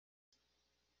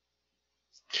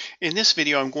In this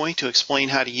video, I'm going to explain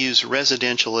how to use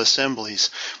residential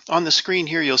assemblies. On the screen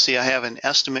here, you'll see I have an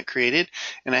estimate created,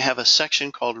 and I have a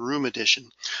section called Room Addition.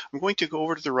 I'm going to go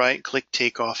over to the right, click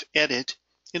Take Off Edit.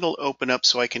 It'll open up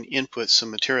so I can input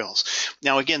some materials.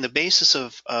 Now again, the basis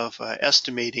of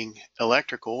estimating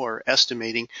electrical or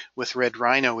estimating with Red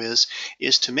Rhino is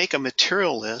to make a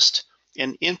material list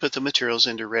and input the materials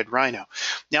into Red Rhino.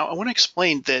 Now I want to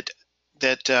explain that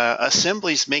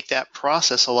assemblies make that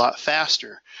process a lot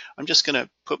faster. I'm just going to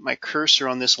put my cursor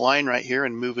on this line right here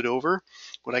and move it over,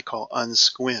 what I call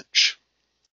unsquinch.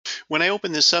 When I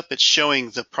open this up, it's showing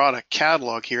the product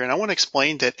catalog here, and I want to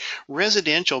explain that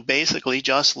residential basically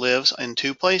just lives in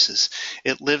two places.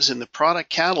 It lives in the product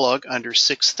catalog under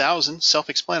 6000,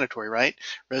 self-explanatory, right?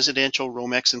 Residential,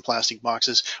 Romex, and plastic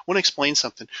boxes. I want to explain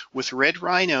something. With Red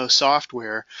Rhino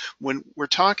software, when we're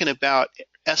talking about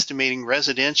estimating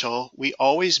residential, we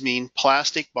always mean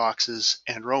plastic boxes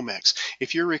and Romex.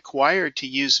 If you're required to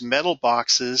use metal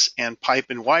boxes and pipe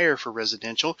and wire for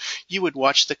residential, you would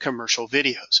watch the commercial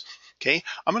videos. Okay,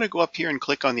 I'm going to go up here and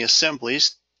click on the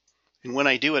assemblies, and when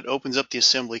I do, it opens up the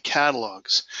assembly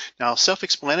catalogs. Now,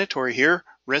 self-explanatory here,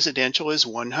 residential is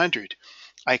 100.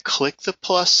 I click the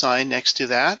plus sign next to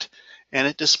that, and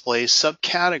it displays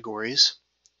subcategories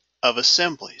of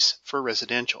assemblies for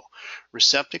residential.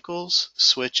 Receptacles,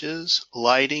 switches,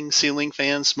 lighting, ceiling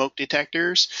fans, smoke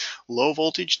detectors, low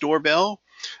voltage doorbell,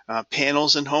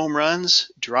 panels and home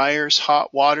runs, dryers,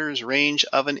 hot waters, range,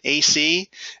 oven, AC,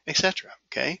 etc.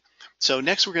 Okay, so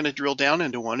next we're going to drill down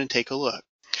into one and take a look.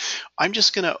 I'm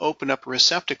just going to open up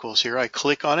receptacles here. I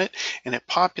click on it and it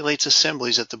populates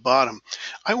assemblies at the bottom.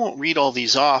 I won't read all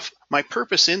these off. My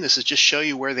purpose in this is just show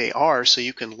you where they are so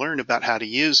you can learn about how to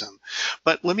use them.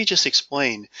 But let me just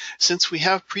explain. Since we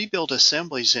have pre-built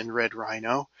assemblies in Red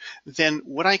Rhino, then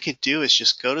what I could do is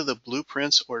just go to the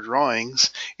blueprints or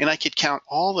drawings and I could count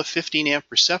all the 15 amp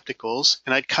receptacles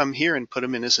and I'd come here and put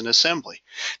them in as an assembly.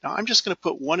 Now I'm just going to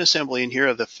put one assembly in here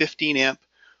of the 15 amp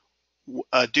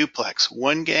duplex,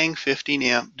 1 gang 15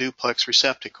 amp duplex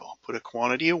receptacle. Put a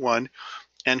quantity of 1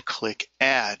 and click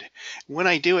add. When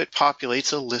I do, it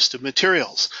populates a list of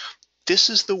materials. This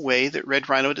is the way that Red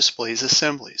Rhino displays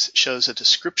assemblies. It shows a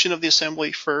description of the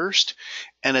assembly first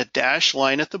and a dashed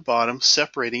line at the bottom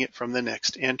separating it from the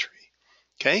next entry.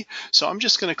 Okay, so I'm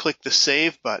just going to click the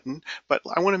Save button, but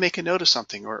I want to make a note of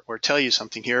something or tell you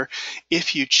something here.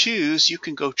 If you choose, you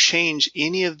can go change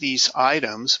any of these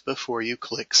items before you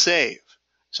click Save.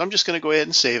 So I'm just going to go ahead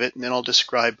and save it, and then I'll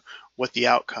describe what the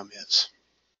outcome is.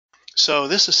 So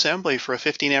this assembly for a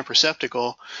 15 amp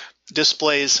receptacle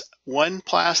displays one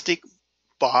plastic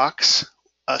box,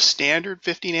 a standard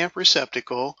 15 amp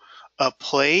receptacle, a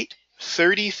plate,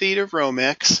 30 feet of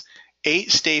Romex,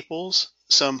 8 staples,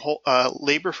 some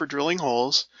labor for drilling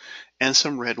holes, and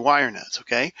some red wire nuts.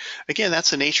 Okay, again,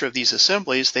 that's the nature of these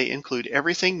assemblies. They include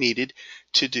everything needed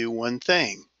to do one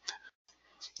thing.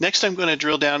 Next, I'm going to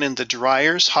drill down in the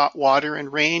dryers, hot water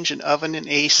and range, and oven and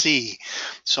AC.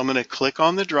 So I'm going to click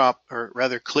on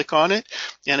click on it,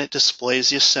 and it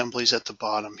displays the assemblies at the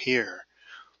bottom here.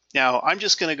 Now, I'm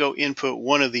just going to go input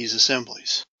one of these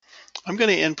assemblies. I'm going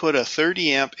to input a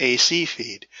 30 amp AC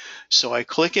feed. So I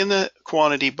click in the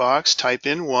quantity box, type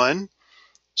in 1,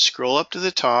 scroll up to the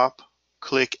top,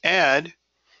 click add,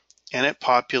 and it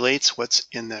populates what's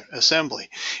in the assembly.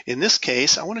 In this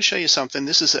case, I want to show you something.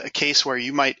 This is a case where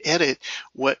you might edit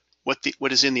what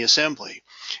is in the assembly.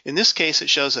 In this case, it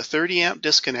shows a 30 amp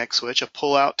disconnect switch, a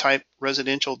pull-out type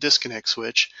residential disconnect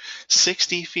switch,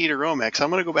 60 feet of Romex. I'm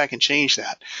going to go back and change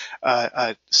that.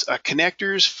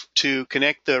 Connectors to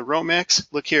connect the Romex.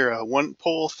 Look here, a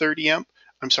 2-pole 30 amp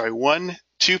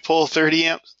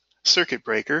circuit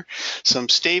breaker, some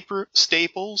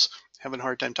staples, having a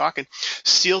hard time talking,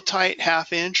 steel tight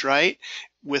 1/2 inch, right,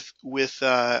 with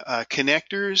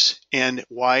connectors and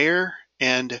wire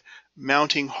and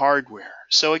mounting hardware.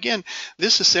 So again,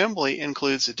 this assembly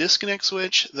includes a disconnect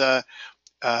switch, a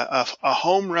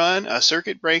home run, a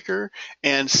circuit breaker,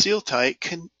 and seal tight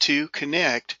to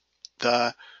connect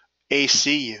the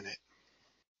AC unit.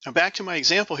 Now back to my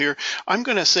example here, I'm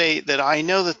going to say that I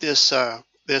know that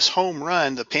this home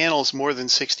run, the panel is more than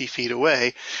 60 feet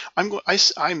away.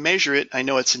 I measure it. I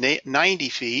know it's 90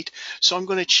 feet, so I'm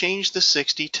going to change the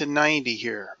 60 to 90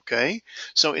 here. Okay.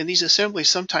 So in these assemblies,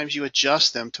 sometimes you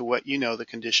adjust them to what you know the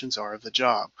conditions are of the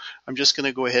job. I'm just going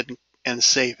to go ahead and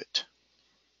save it.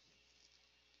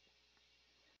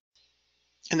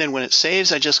 And then when it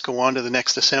saves, I just go on to the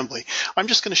next assembly. I'm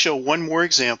just going to show one more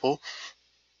example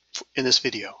in this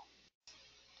video.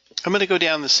 I'm going to go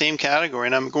down the same category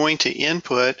and I'm going to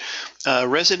input a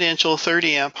residential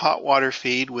 30 amp hot water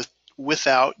feed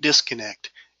without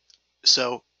disconnect.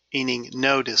 So meaning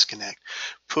no disconnect.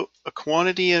 Put a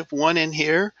quantity of 1 in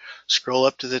here, scroll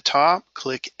up to the top,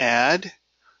 click Add,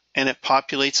 and it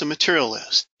populates a material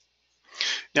list.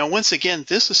 Now, once again,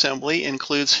 this assembly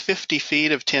includes 50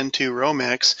 feet of 10-2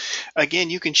 Romex.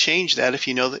 Again, you can change that if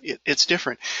you know that it's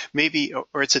different. Maybe,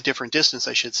 or it's a different distance,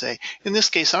 I should say. In this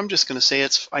case, I'm just going to say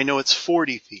I know it's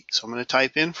 40 feet. So I'm going to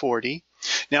type in 40.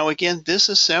 Now, again, this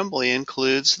assembly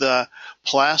includes the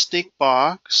plastic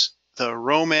box, the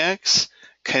Romex,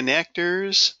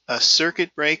 connectors, a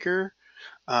circuit breaker,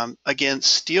 again,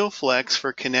 steel flex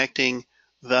for connecting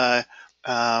the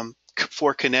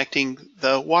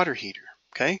water heater.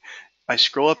 Okay, I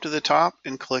scroll up to the top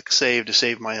and click Save to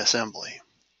save my assembly.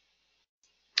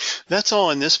 That's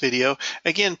all in this video.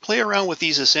 Again, play around with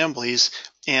these assemblies,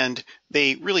 and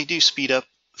they really do speed up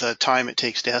the time it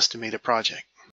takes to estimate a project.